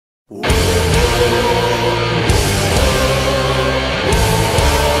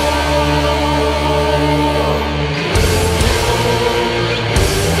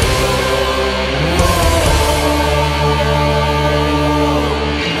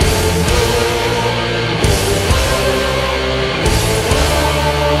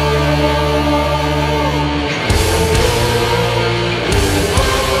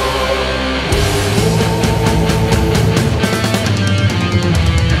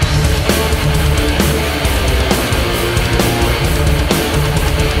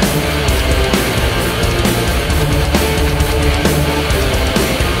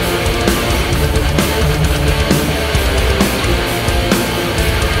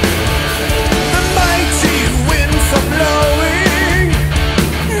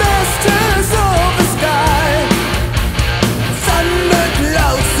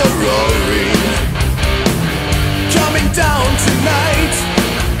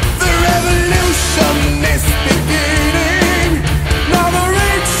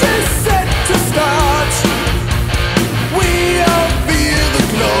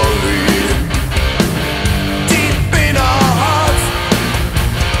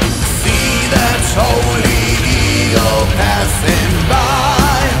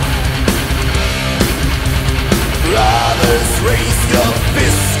your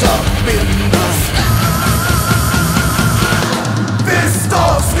fist up in the fist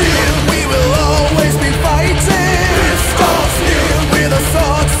of steel. We will always be fighting. Fist of steel, with our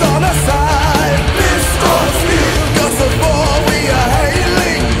swords on our side. Fist of steel, gods of war we are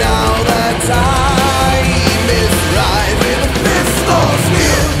hailing. Now that time is right. With a fist of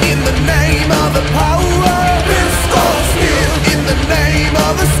steel, in the name of the power. Fist of steel, in the name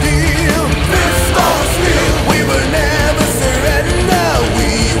of the steel. Fist of steel, we will never surrender.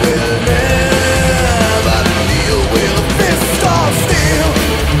 We will never kneel. With a fist of steel.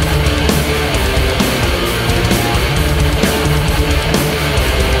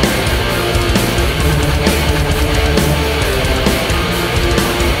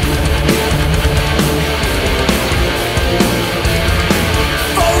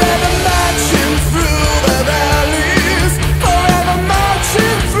 Forever marching through the valleys, forever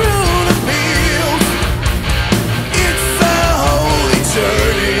marching through the fields. It's a holy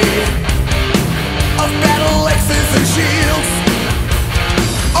journey of battleaxes and shields.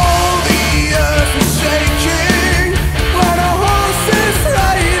 All the earth is shaking when our horses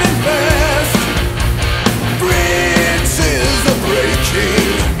riding fast. Bridges are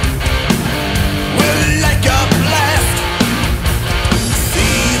breaking, we're like a blast.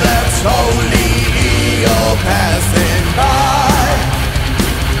 See that holy eagle passing by.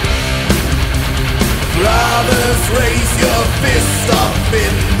 Brothers, raise your fist up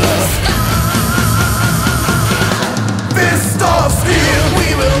in the fist of steel. We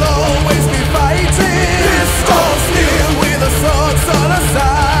will always be fighting. Fist of steel, with our swords on our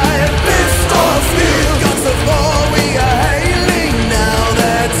side. Fist of steel, gods of war we are hailing. Now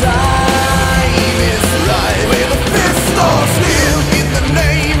that time is right. With a fist of steel, in the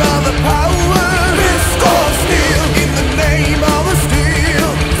name of the power. Fist of steel, in the name of the steel.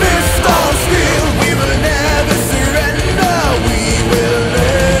 Fist of steel, we will never surrender. We will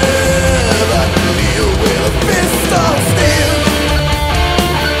never kneel. With a fist of steel.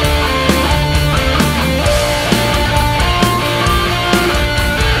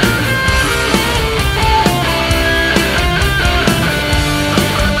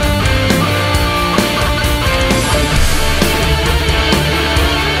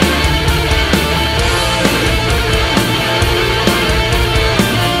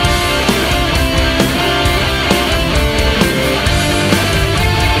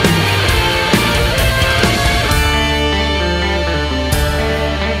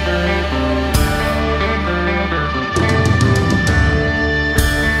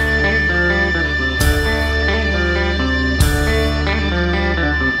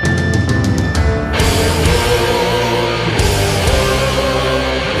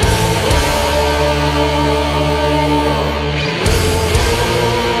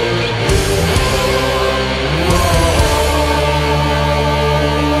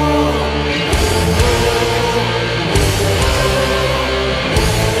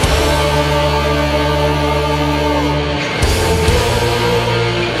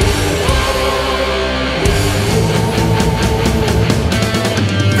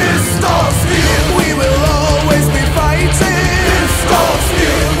 Fist of steel, we will always be fighting. Fist of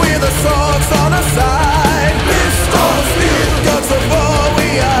steel, with our swords on our side. Fist of steel, gods of war we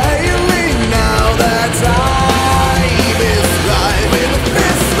are hailing. Now that time is right. With a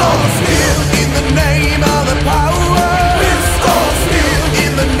fist of steel, in the name of the power. Fist of steel,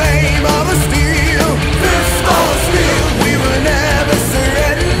 in the name of the